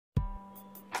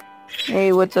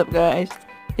Hey, what's up guys?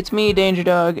 It's me, Danger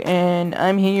Dog, and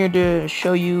I'm here to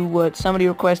show you what somebody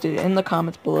requested in the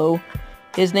comments below.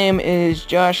 His name is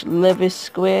Josh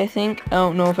Levesque, I think. I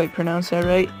don't know if I pronounced that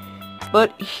right.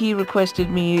 But he requested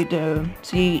me to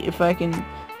see if I can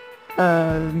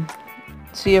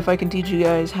teach you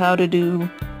guys how to do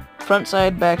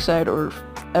frontside, backside, or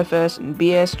FS and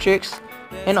BS tricks,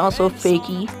 and also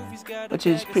fakie, which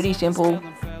is pretty simple.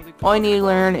 All you need to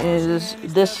learn is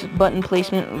this button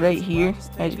placement right here.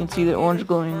 As you can see, the orange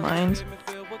glowing lines.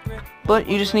 But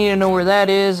you just need to know where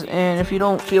that is, and if you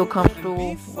don't feel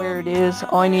comfortable where it is,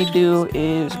 all you need to do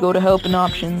is go to help and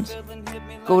options,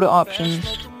 go to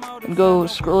options, and go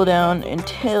scroll down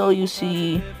until you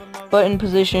see button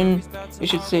position. It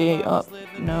should say up.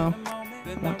 No,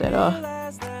 I want that off.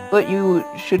 But you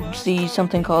should see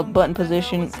something called button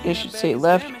position. It should say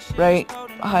left, right,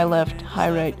 high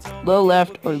right, low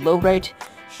left, or low right.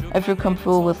 I feel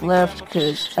comfortable with left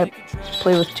because I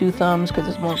play with two thumbs because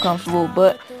it's more comfortable.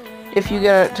 But if you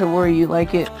get it to where you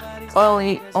like it, all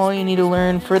you need to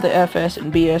learn for the FS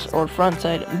and BS or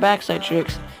frontside and backside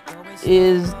tricks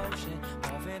is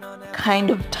kind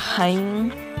of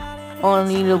timing. All I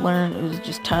need to learn is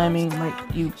just timing, like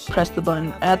you press the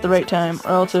button at the right time,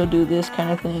 or also do this kind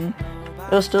of thing.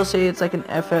 It'll still say it's like an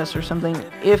FS or something.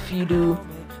 If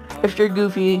you're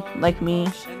goofy like me,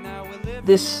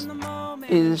 this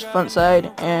is front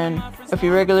side, and if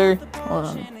you're regular, hold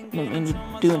on, I didn't mean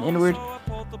to do an inward.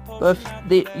 But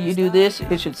if you do this,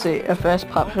 it should say FS,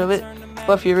 pop shove it.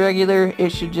 But if you're regular,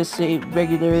 it should just say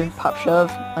regular, pop shove,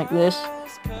 like this.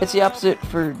 It's the opposite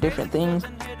for different things.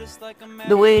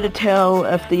 The way to tell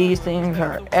if these things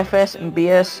are FS and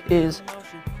BS is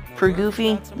for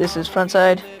goofy, this is front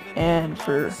side, and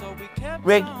for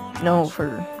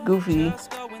goofy,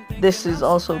 this is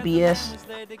also BS.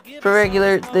 For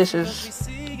regular, this is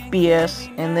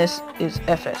BS, and this is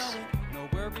FS.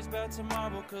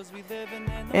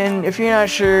 And if you're not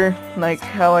sure, like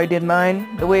how I did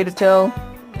mine, the way to tell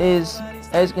is,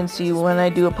 as you can see, when I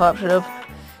do a pop shove,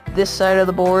 this side of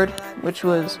the board, which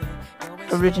was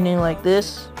originating like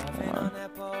this,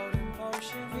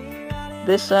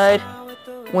 this side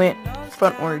went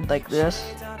frontward like this.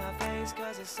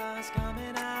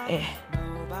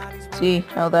 See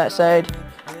how that side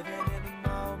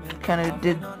kind of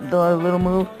did the little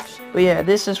move? But yeah,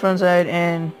 this is front side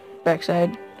and back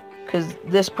side, because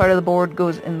this part of the board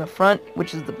goes in the front,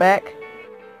 which is the back.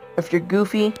 If you're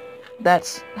goofy,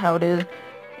 that's how it is.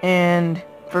 And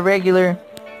for regular,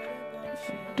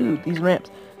 dude, these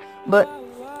ramps. But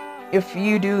if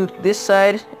you do this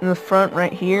side in the front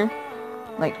right here,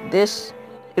 like this,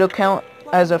 it'll count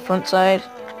as a front side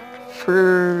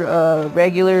for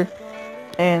regular,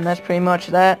 and that's pretty much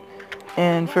that.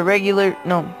 And for regular,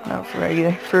 no, not for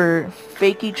regular, for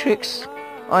fakie tricks,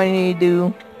 all you need to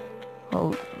do,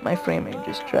 oh, my frame rate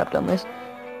just dropped on this,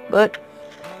 but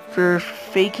for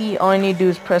fakie, all you need to do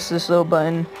is press this little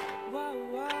button,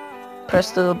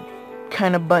 press the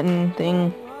kind of button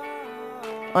thing.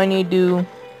 All you need to do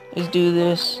is do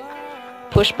this,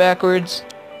 push backwards,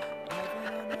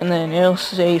 and then it'll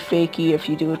say fakie if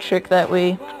you do a trick that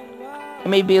way. It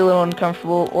may be a little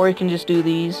uncomfortable, or you can just do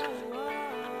these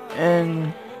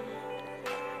and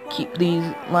keep these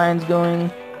lines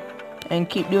going and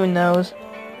keep doing those.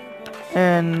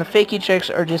 And the fakie tricks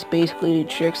are just basically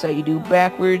tricks that you do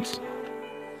backwards.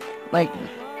 Like,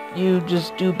 you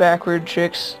just do backward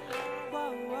tricks.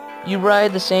 You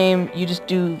ride the same, you just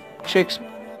do tricks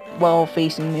while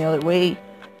facing the other way.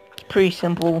 It's pretty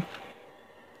simple.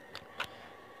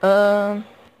 Trying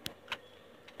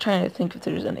to think if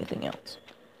there's anything else.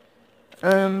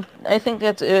 I think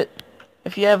that's it.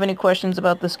 If you have any questions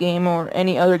about this game or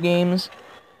any other games,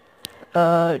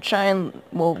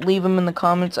 leave them in the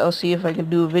comments. I'll see if I can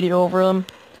do a video over them.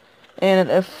 And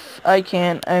if I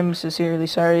can't, I'm sincerely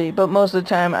sorry. But most of the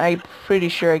time, I'm pretty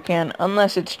sure I can,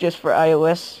 unless it's just for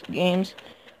iOS games.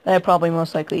 I probably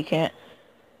most likely can't.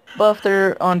 But if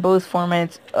they're on both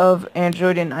formats of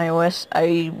Android and iOS,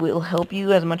 I will help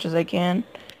you as much as I can.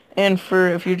 And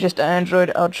if you're just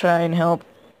Android, I'll try and help.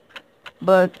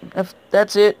 But if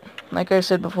that's it, like I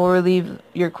said before, leave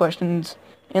your questions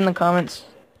in the comments.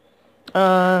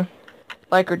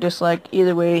 Like or dislike,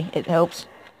 either way, it helps.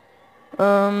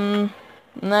 And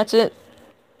that's it.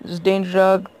 This is Danger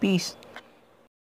Dog. Peace.